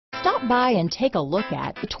Stop by and take a look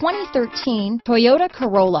at the 2013 Toyota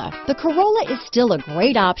Corolla. The Corolla is still a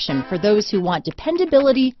great option for those who want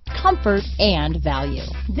dependability, comfort, and value.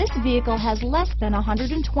 This vehicle has less than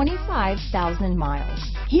 125,000 miles.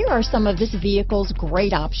 Here are some of this vehicle's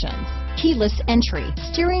great options: keyless entry,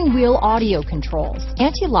 steering wheel audio controls,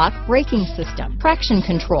 anti-lock braking system, traction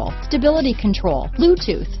control, stability control,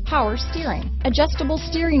 Bluetooth, power steering, adjustable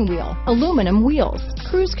steering wheel, aluminum wheels,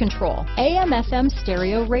 cruise control, AM/FM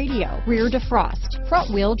stereo radio, rear defrost,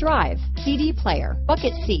 front wheel drive, CD player,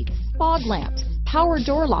 bucket seats, fog lamps, power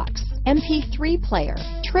door locks, MP3 player,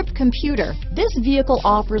 trip computer. This vehicle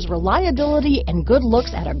offers reliability and good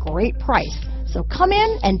looks at a great price. So come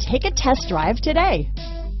in and take a test drive today.